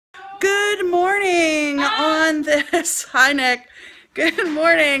Good morning on this, hi Nick, good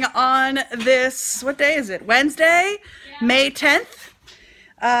morning on this, what day is it, Wednesday, May 10th.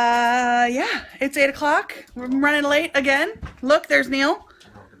 Yeah, it's 8 o'clock, we're running late again. Look, there's Neil.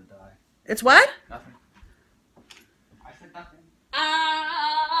 It's what? Nothing. I said nothing.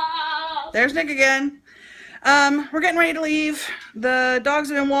 There's Nick again. We're getting ready to leave. The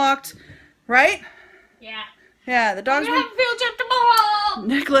dogs have been walked, right? Yeah. Yeah, the dogs We have a field trip tomorrow.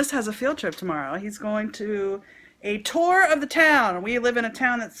 Nicholas has a field trip tomorrow. He's going to a tour of the town. We live in a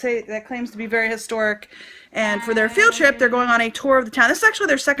town that claims to be very historic, and for their field trip, they're going on a tour of the town. This is actually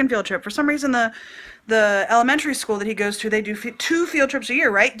their second field trip. For some reason, the elementary school that he goes to, they do 2 field trips a year,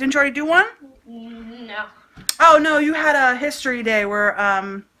 right? Didn't you already do one? No. Oh no, you had a history day where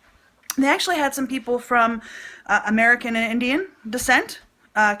they actually had some people from American and Indian descent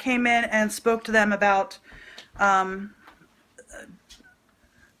came in and spoke to them about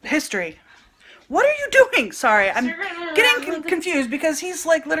history. What are you doing? Sorry, I'm getting confused because he's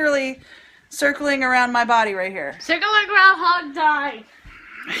like literally circling around my body right here. Circling Groundhog Day.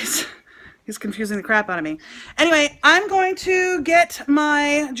 He's confusing the crap out of me. Anyway, I'm going to get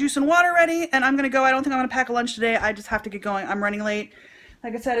my juice and water ready, and I'm going to go. I don't think I'm going to pack a lunch today. I just have to get going. I'm running late.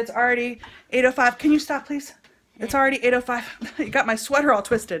 Like I said, it's already 8:05. Can you stop, please? It's already 8:05. You got my sweater all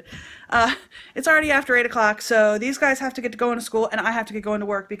twisted. It's already after 8 o'clock, so these guys have to get to going to school, and I have to get going to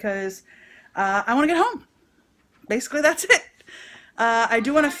work because I want to get home. Basically, that's it. I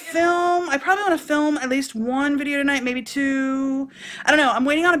do want to film. I probably want to film at least 1 video tonight, maybe 2. I don't know. I'm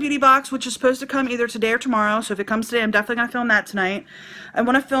waiting on a beauty box, which is supposed to come either today or tomorrow. So if it comes today, I'm definitely going to film that tonight. I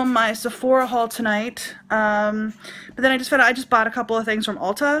want to film my Sephora haul tonight. But then I just bought a couple of things from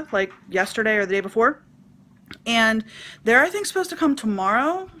Ulta, like yesterday or the day before. And they're, I think, supposed to come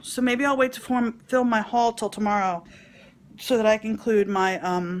tomorrow. So maybe I'll wait to film my haul till tomorrow so that I can include my,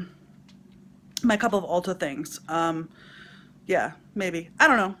 my couple of Ulta things. Yeah, maybe. I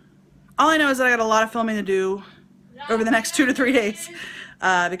don't know. All I know is that I got a lot of filming to do over the next 2 to 3 days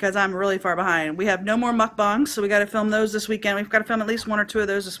because I'm really far behind. We have no more mukbangs, so we got to film those this weekend. We've got to film at least 1 or 2 of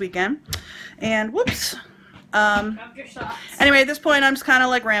those this weekend. And whoops. Anyway, at this point, I'm just kind of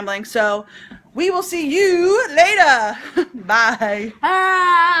like rambling. So we will see you later. Bye.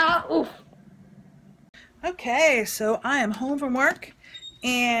 Oof. Okay, so I am home from work,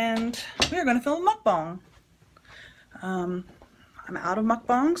 and we're going to film a mukbang. I'm out of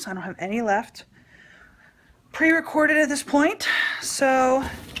mukbangs. I don't have any left pre-recorded at this point. So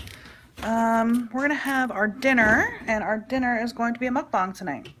we're going to have our dinner, and our dinner is going to be a mukbang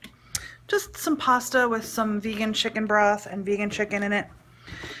tonight. Just some pasta with some vegan chicken broth and vegan chicken in it,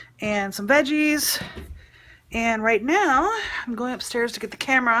 and some veggies. And right now, I'm going upstairs to get the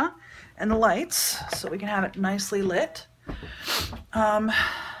camera and the lights so we can have it nicely lit.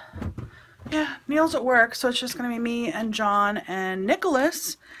 Yeah, Neil's at work, so it's just going to be me and John and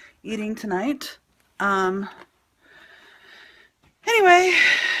Nicholas eating tonight. Anyway,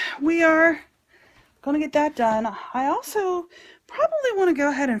 we are going to get that done. I also probably want to go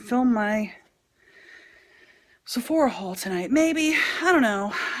ahead and film my Sephora haul tonight. Maybe. I don't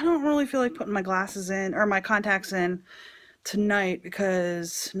know. I don't really feel like putting my glasses in, or my contacts in tonight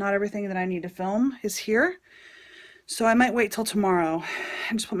because not everything that I need to film is here. So I might wait till tomorrow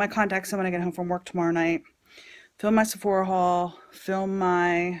and just put my contacts in when I get home from work tomorrow night. Film my Sephora haul. Film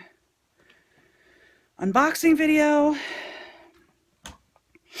my unboxing video.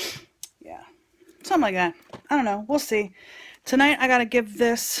 Yeah. Something like that. I don't know. We'll see. Tonight I gotta get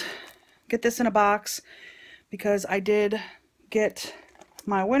this in a box because I did get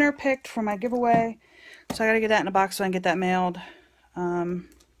my winner picked for my giveaway. So I gotta get that in a box so I can get that mailed. Other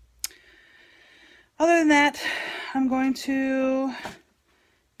than that, I'm going to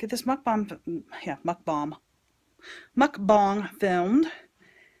get this mukbang filmed,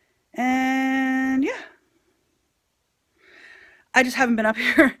 and yeah, I just haven't been up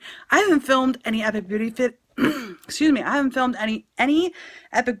here. I haven't filmed any Epic Beauty Fit. Excuse me, I haven't filmed any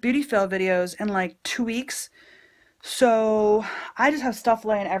Epic Beauty Fail videos in like 2 weeks, so I just have stuff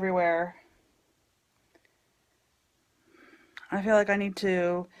laying everywhere. I feel like I need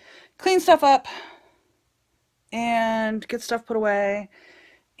to clean stuff up and get stuff put away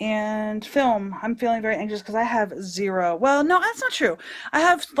and film. I'm feeling very anxious because I have 0. Well, no, that's not true. I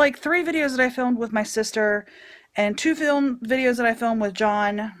have like 3 videos that I filmed with my sister and 2 videos that I filmed with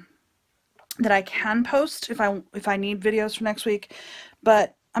John that I can post if I need videos for next week.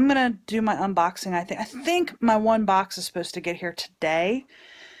 But I'm gonna do my unboxing. I think my 1 box is supposed to get here today.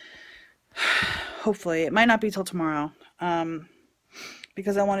 Hopefully. It might not be till tomorrow.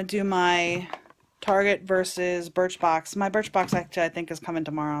 Because I want to do my Target versus Birchbox. My Birchbox actually I think is coming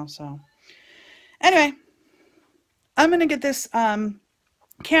tomorrow, so Anyway, I'm going to get this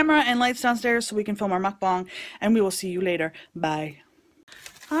camera and lights downstairs so we can film our mukbang, and we will see you later. Bye.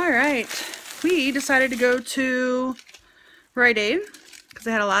 Alright, we decided to go to Rite Aid because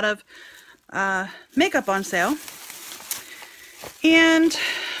they had a lot of makeup on sale. And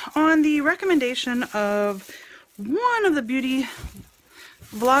on the recommendation of one of the beauty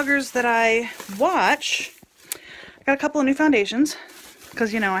vloggers that I watch, I got a couple of new foundations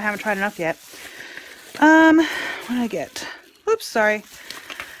because, you know, I haven't tried enough yet. What did I get? Oops, sorry.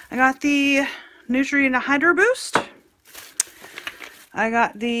 I got the Neutrogena Hydro Boost. I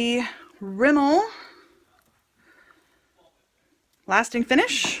got the Rimmel Lasting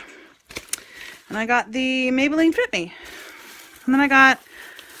Finish. And I got the Maybelline Fit Me. And then I got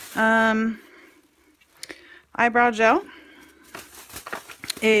eyebrow gel,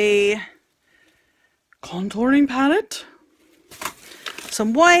 a contouring palette,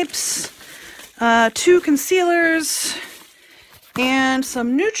 some wipes, 2 concealers, and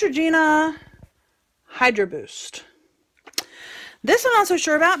some Neutrogena Hydro Boost. This I'm not so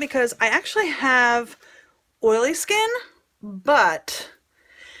sure about because I actually have oily skin, but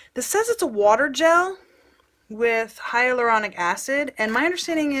this says it's a water gel with hyaluronic acid, and my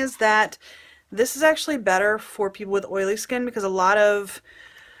understanding is that this is actually better for people with oily skin because a lot of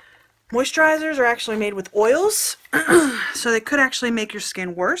moisturizers are actually made with oils, so they could actually make your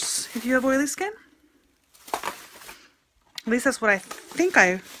skin worse if you have oily skin. At least that's what I think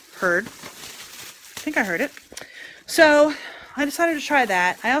I heard. it. So I decided to try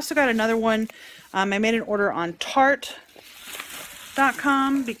that. I also got another one. I made an order on Tarte.com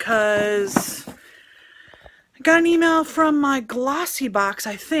because I got an email from my Glossy box,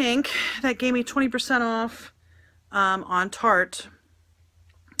 I think, that gave me 20% off on Tarte.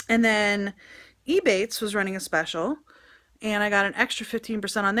 And then Ebates was running a special, and I got an extra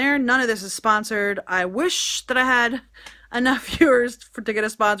 15% on there. None of this is sponsored. I wish that I had enough viewers to get a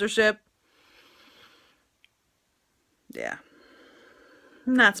sponsorship. Yeah.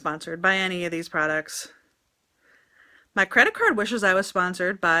 Not sponsored by any of these products. My credit card wishes I was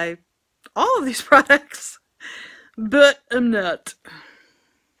sponsored by all of these products, but I'm not.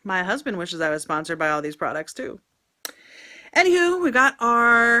 My husband wishes I was sponsored by all these products too. Anywho, we got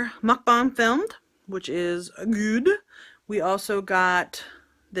our mukbang filmed, which is good. We also got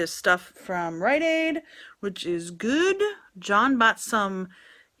this stuff from Rite Aid, which is good. John bought some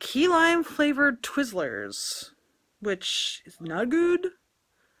key lime flavored Twizzlers, which is not good.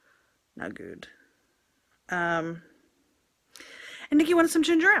 Not good. And Nikki wanted some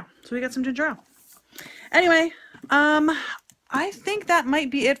ginger ale, so we got some ginger ale. Anyway, I think that might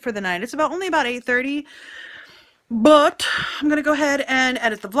be it for the night. It's only about 8:30, but I'm gonna go ahead and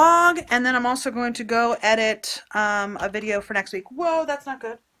edit the vlog, and then I'm also going to go edit a video for next week. Whoa, that's not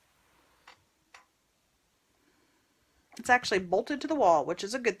good. It's actually bolted to the wall, which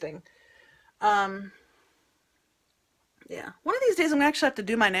is a good thing. Yeah, one of these days I'm gonna actually have to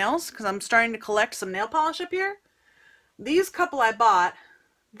do my nails because I'm starting to collect some nail polish up here. These couple I bought.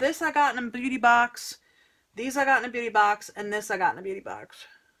 This I got in a beauty box. These I got in a beauty box, and this I got in a beauty box.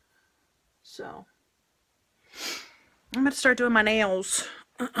 So I'm gonna start doing my nails.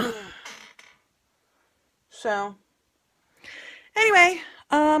 So anyway,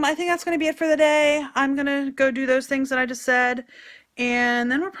 I think that's gonna be it for the day. I'm gonna go do those things that I just said,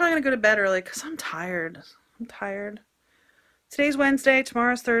 and then we're probably gonna go to bed early because I'm tired. I'm tired. Today's Wednesday,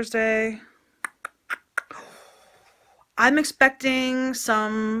 tomorrow's Thursday. I'm expecting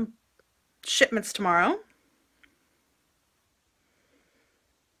some shipments tomorrow,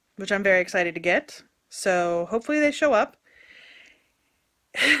 which I'm very excited to get. So hopefully they show up.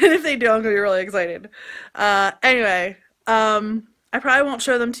 And if they do, I'm going to be really excited. Anyway, I probably won't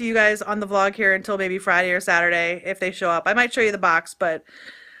show them to you guys on the vlog here until maybe Friday or Saturday if they show up. I might show you the box, but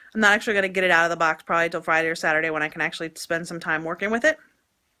I'm not actually going to get it out of the box probably until Friday or Saturday when I can actually spend some time working with it,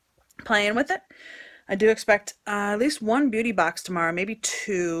 playing with it. I do expect at least 1 beauty box tomorrow, maybe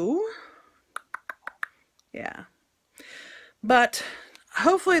 2. Yeah. But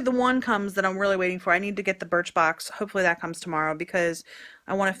hopefully the one comes that I'm really waiting for. I need to get the Birchbox. Hopefully that comes tomorrow because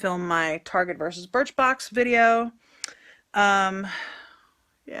I want to film my Target versus Birchbox video.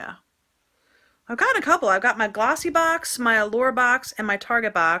 Yeah. I've gotten a couple. I've got my Glossy box, my Allure box, and my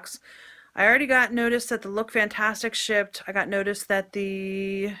Target box. I already got notice that the Look Fantastic shipped. I got notice that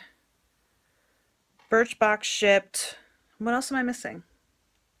the Birchbox shipped. What else am I missing?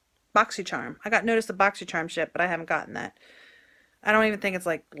 BoxyCharm. I got notice the BoxyCharm shipped, but I haven't gotten that. I don't even think it's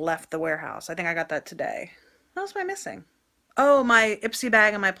like left the warehouse. I think I got that today. What else am I missing? Oh, my Ipsy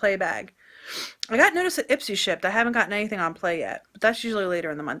bag and my Play bag. I got notice that Ipsy shipped. I haven't gotten anything on Play yet, but that's usually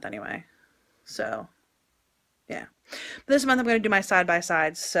later in the month anyway. So, yeah. This month I'm going to do my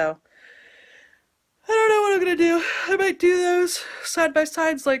side-by-sides, so I don't know what I'm going to do. I might do those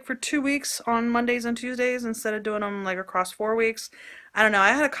side-by-sides like for 2 weeks on Mondays and Tuesdays instead of doing them like across 4 weeks. I don't know. I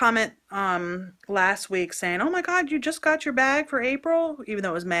had a comment last week saying, "Oh my God, you just got your bag for April," even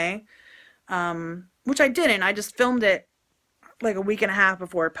though it was May, which I didn't. I just filmed it like a week and a half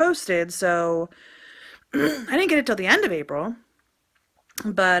before it posted, so I didn't get it till the end of April.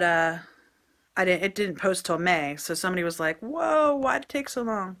 But it didn't post till May, so somebody was like, "Whoa, why'd it take so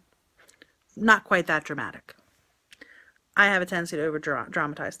long?" Not quite that dramatic. I have a tendency to over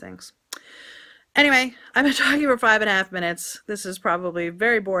dramatize things. Anyway, I've been talking for 5.5 minutes. This is probably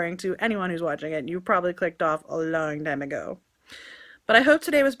very boring to anyone who's watching it. You probably clicked off a long time ago. But I hope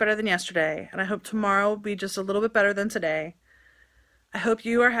today was better than yesterday, and I hope tomorrow will be just a little bit better than today. I hope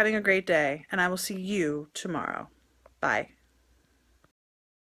you are having a great day, and I will see you tomorrow. Bye.